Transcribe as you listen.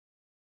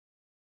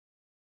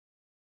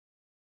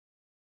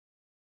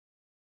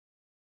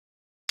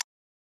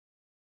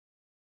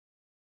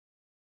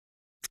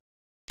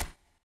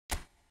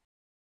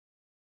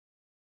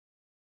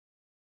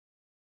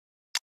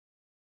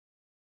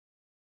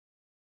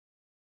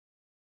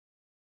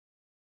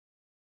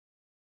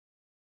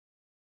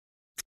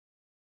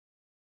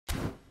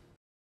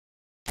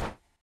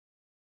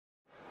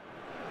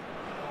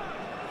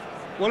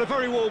Well, a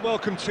very warm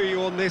welcome to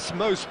you on this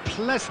most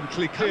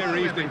pleasantly clear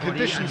evening.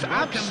 Conditions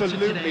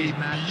absolutely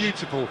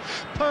beautiful.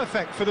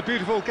 Perfect for the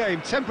beautiful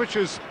game.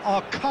 Temperatures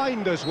are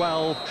kind as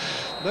well.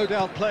 No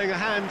doubt playing a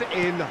hand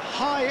in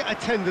high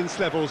attendance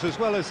levels as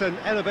well as an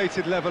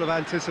elevated level of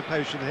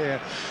anticipation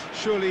here.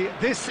 Surely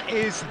this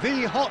is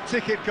the hot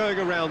ticket going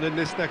around in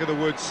this neck of the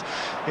woods.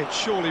 It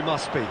surely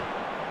must be.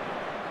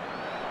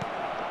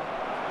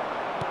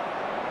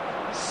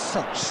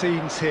 Such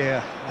scenes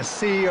here, a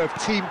sea of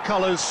team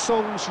colours,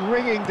 songs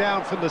ringing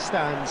down from the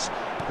stands.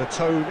 The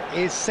tone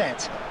is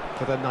set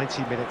for the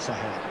 90 minutes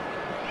ahead.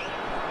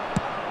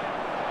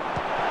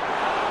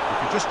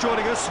 If you're just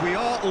joining us, we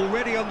are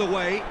already on the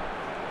way.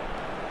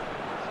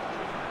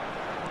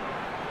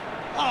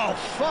 Oh,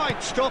 fine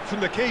stop from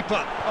the keeper.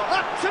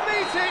 Up to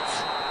meet it!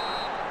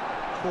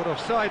 Caught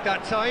offside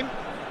that time.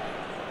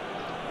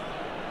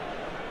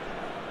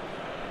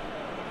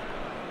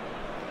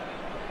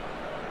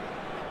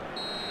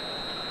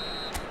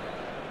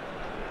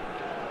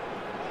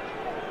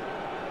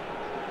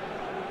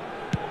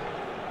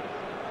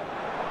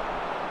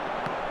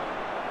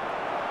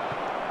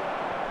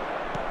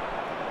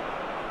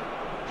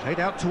 Played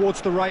out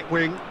towards the right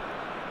wing,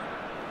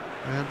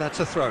 and that's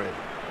a throw-in.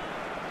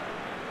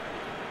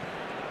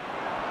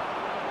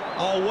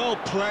 Oh, well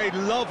played,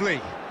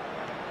 lovely.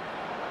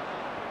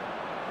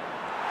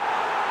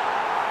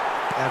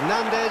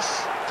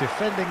 Hernandez,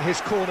 defending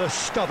his corner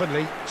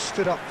stubbornly,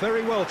 stood up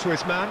very well to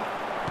his man.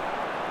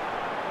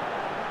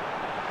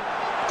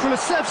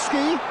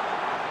 Kulusevski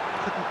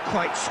couldn't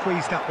quite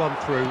squeeze that one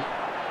through.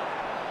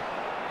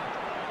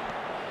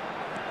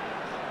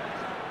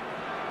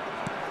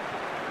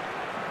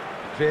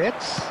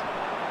 Wirtz.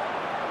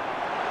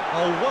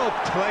 Oh, well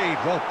played,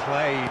 well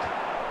played.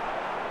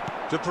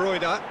 De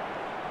Bruyne.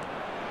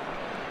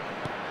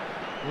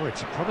 Oh,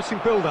 it's a promising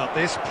build-up,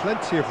 this.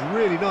 Plenty of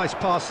really nice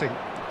passing.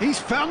 He's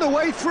found a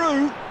way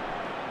through.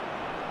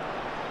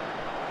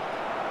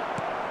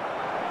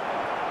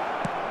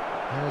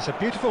 There's a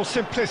beautiful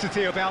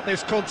simplicity about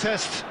this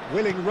contest.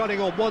 Willing running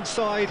on one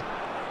side,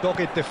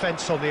 dogged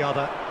defence on the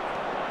other.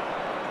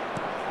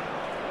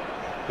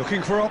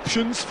 Looking for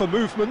options for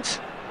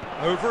movement.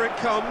 Over it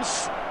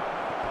comes.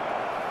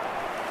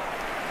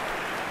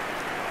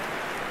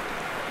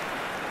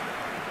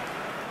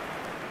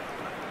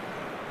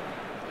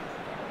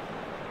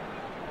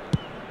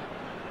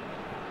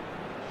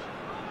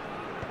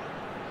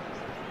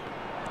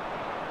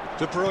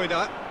 De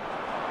Bruyne.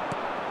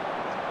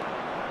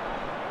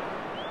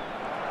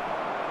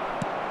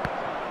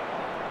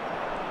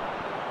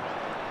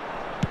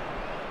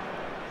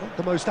 Not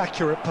the most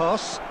accurate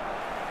pass.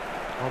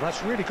 Oh,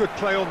 that's really good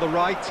play on the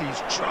right. He's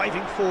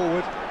driving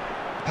forward.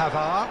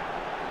 Pavard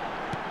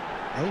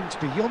aimed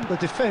beyond the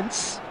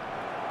defence.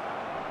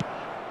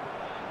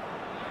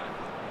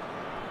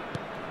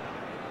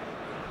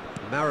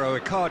 Mauro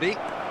Icardi.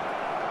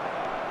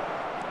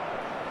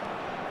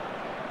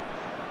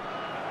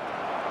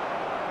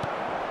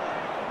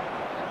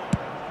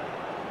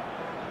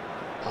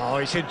 Oh,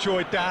 he's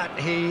enjoyed that.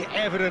 He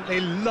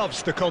evidently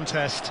loves the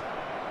contest.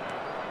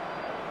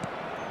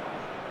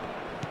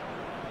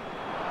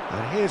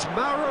 And here's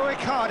Mauro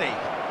Icardi.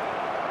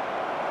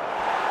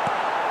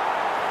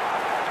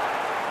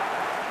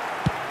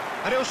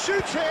 And he'll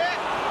shoot here.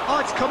 Oh,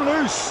 it's come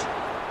loose.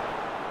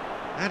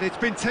 And it's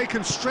been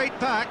taken straight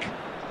back.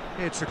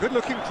 It's a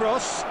good-looking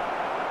cross.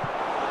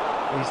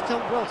 He's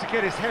done well to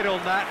get his head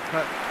on that,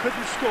 but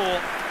couldn't score.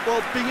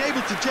 Well, being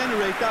able to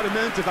generate that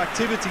amount of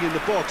activity in the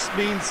box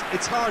means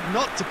it's hard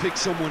not to pick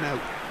someone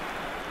out.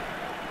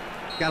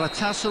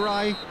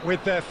 Galatasaray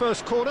with their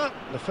first corner.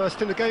 The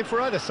first in the game for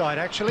either side,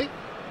 actually.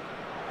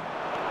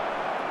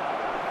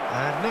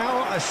 And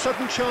now a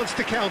sudden chance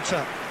to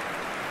counter.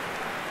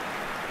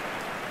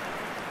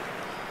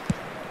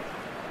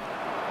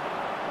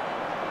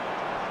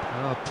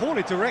 A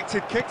poorly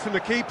directed kick from the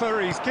keeper,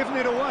 he's given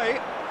it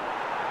away.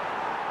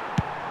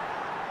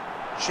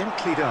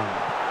 Gently done.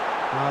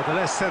 The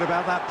less said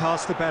about that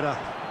pass, the better.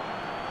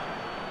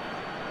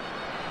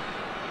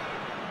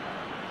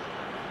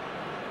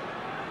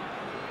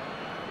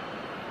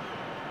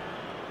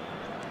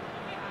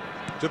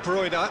 De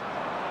Bruyne.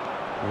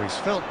 Oh, he's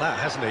felt that,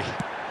 hasn't he?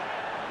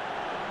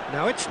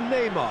 Now it's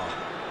Neymar.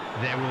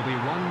 There will be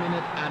 1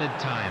 minute added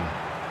time.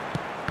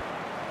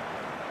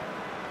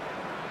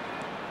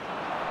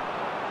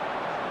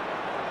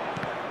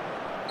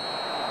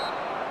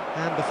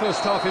 And the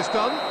first half is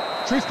done.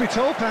 Truth be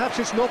told, perhaps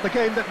it's not the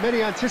game that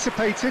many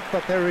anticipated,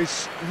 but there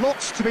is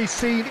lots to be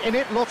seen in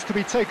it, lots to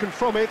be taken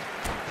from it.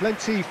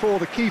 Plenty for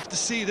the keeper to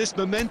see this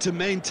momentum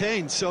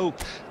maintained, so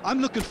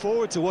I'm looking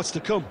forward to what's to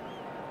come.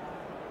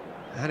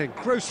 An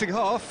engrossing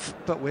half,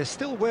 but we're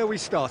still where we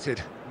started,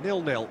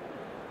 0-0.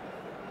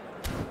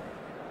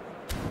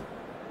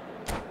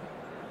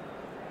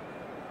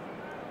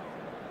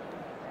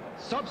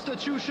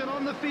 Substitution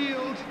on the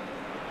field.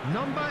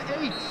 Number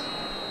 8.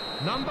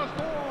 Number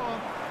 4.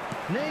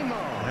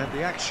 Neymar. And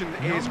the action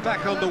is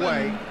back on the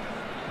way.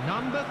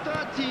 Number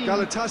 13.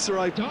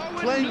 Galatasaray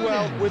playing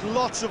well with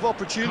lots of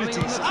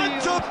opportunities.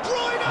 And De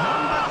Bruyne!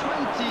 Number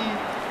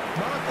 20.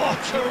 Oh,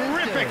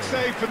 terrific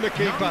save from the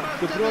keeper.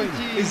 De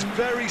Bruyne is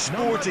very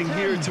sporting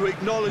here to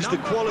acknowledge the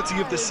quality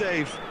of the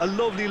save. A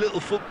lovely little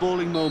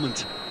footballing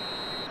moment.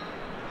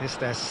 It's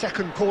their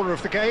second corner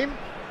of the game.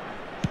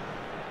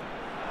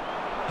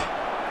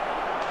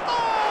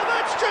 Oh,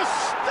 that's just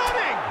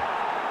stunning!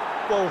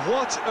 Well,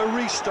 what a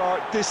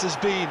restart this has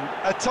been.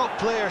 A top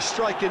player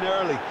striking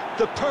early.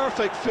 The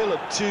perfect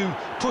fillip to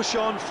push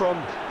on from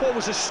what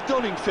was a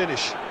stunning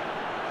finish.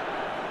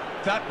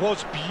 That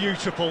was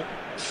beautiful.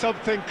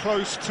 Something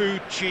close to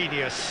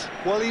genius.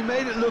 Well, he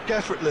made it look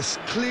effortless.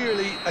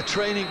 Clearly a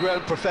training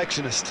ground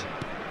perfectionist.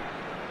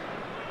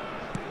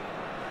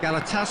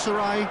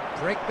 Galatasaray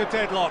break the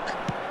deadlock.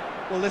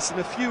 Well, listen,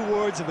 a few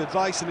words of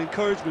advice and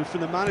encouragement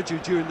from the manager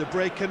during the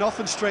break can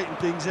often straighten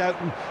things out,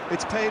 and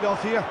it's paid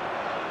off here.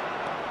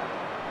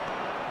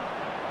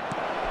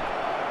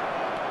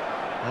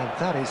 And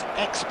that is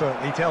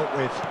expertly dealt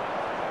with.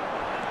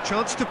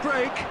 Chance to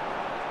break.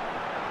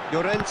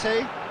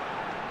 Llorente.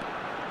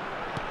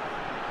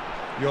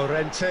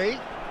 Llorente.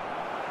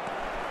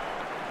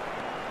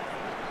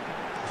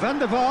 Van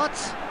der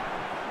Vaart.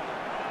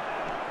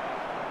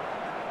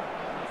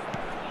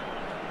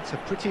 It's a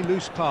pretty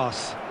loose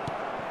pass.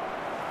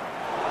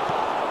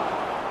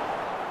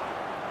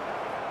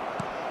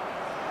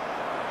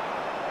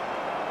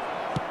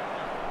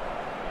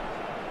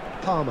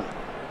 Palmer.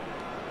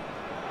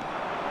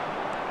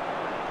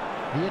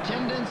 The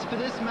attendance for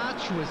this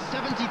match was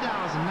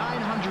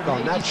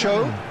 70,987.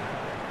 Garnacho.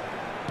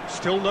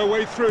 Still no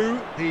way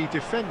through. The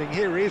defending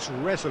here is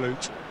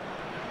resolute.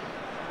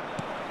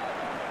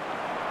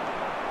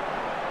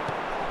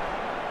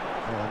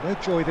 Oh, no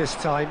joy this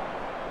time.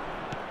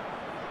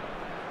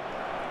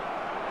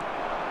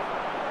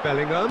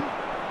 Bellingham.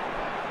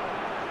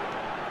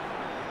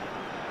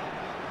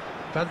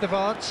 Van der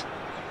Vaart.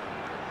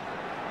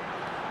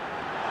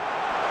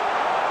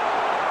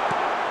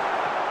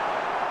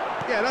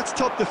 Yeah, that's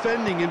top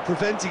defending and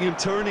preventing him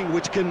turning,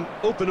 which can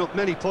open up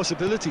many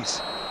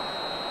possibilities.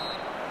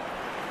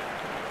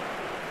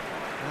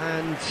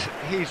 And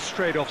he's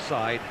straight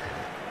offside.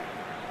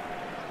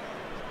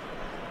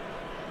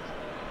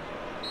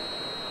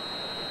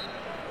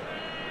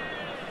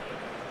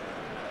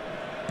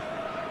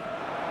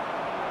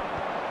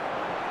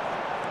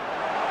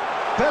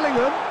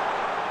 Bellingham.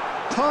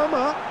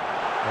 Palmer.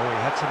 Oh, he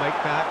had to make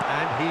that,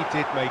 and he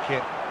did make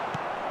it.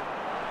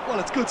 Well,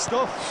 it's good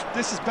stuff.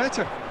 This is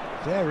better.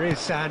 There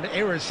is an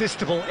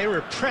irresistible,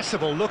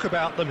 irrepressible look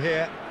about them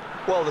here.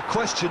 Well, the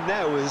question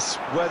now is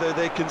whether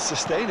they can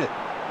sustain it.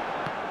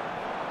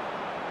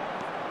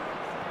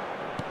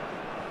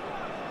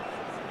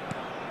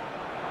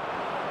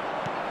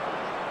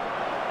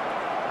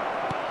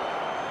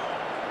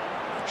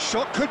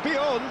 Shot could be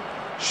on.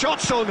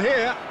 Shots on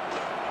here.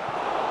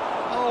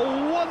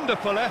 A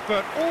wonderful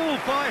effort, all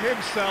by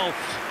himself.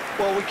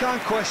 Well, we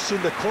can't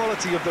question the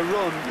quality of the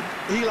run.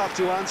 He'll have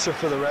to answer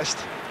for the rest.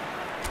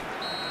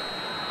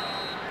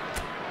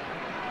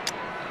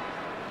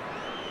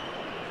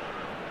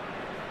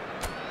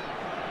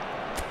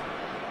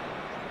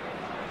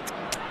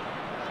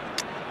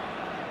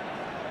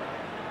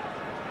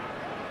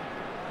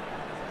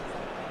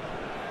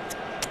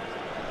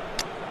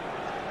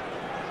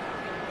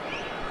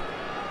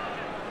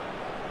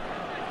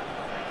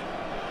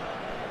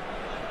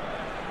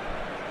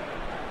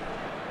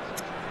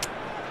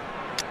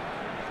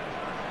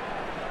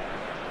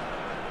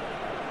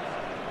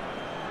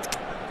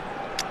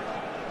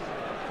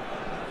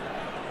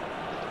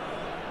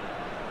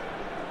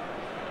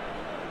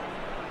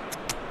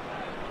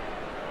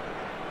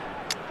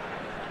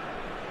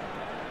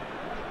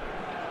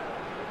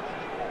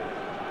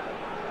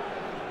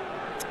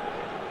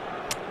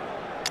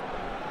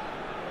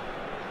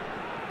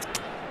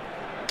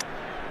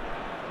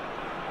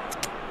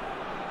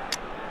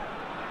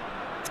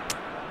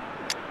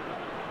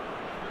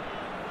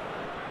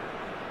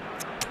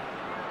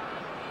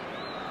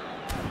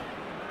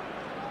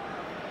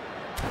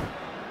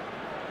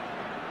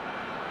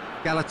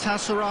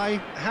 Galatasaray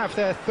have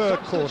their third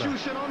corner.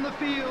 Substitution on the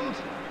field.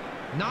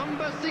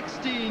 Number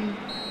 16,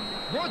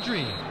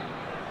 Rodri.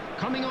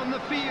 Coming on the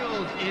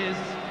field is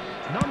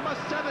number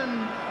 7,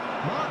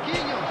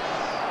 Marquinhos.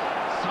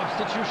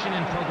 Substitution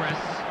in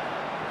progress.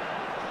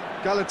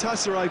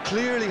 Galatasaray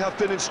clearly have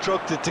been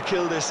instructed to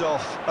kill this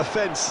off.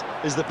 Offence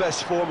is the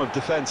best form of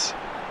defence.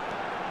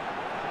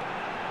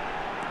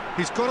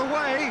 He's got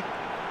away.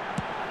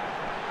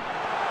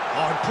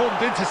 Oh,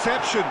 important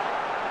interception.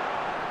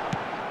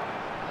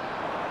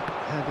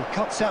 And he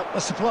cuts out the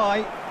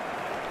supply.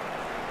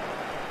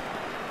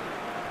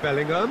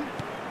 Bellingham.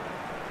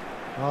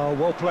 Oh,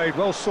 well played,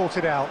 well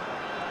sorted out.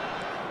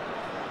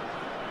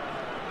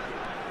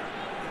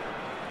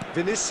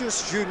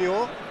 Vinicius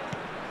Junior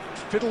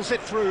fiddles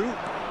it through.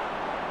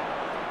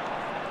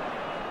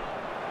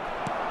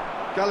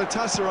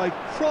 Galatasaray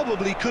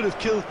probably could have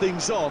killed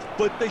things off,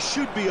 but they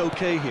should be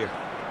okay here.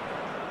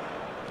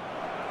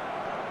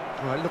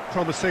 Well, it looked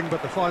promising,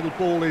 but the final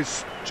ball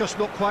is just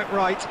not quite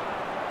right.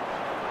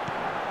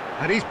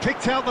 And he's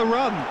picked out the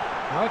run.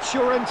 Now it's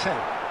Llorente.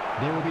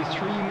 There will be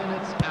 3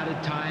 minutes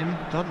added time.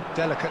 Done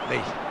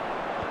delicately.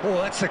 Oh,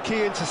 that's a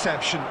key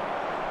interception.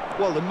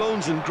 Well, the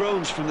moans and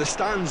groans from the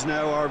stands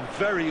now are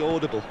very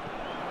audible.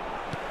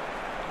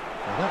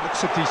 Well, that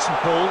looks a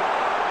decent ball.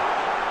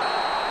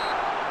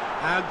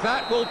 And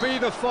that will be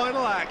the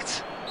final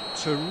act.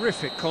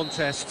 Terrific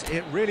contest.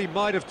 It really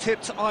might have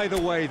tipped either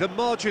way. The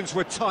margins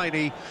were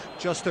tiny,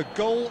 just a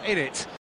goal in it.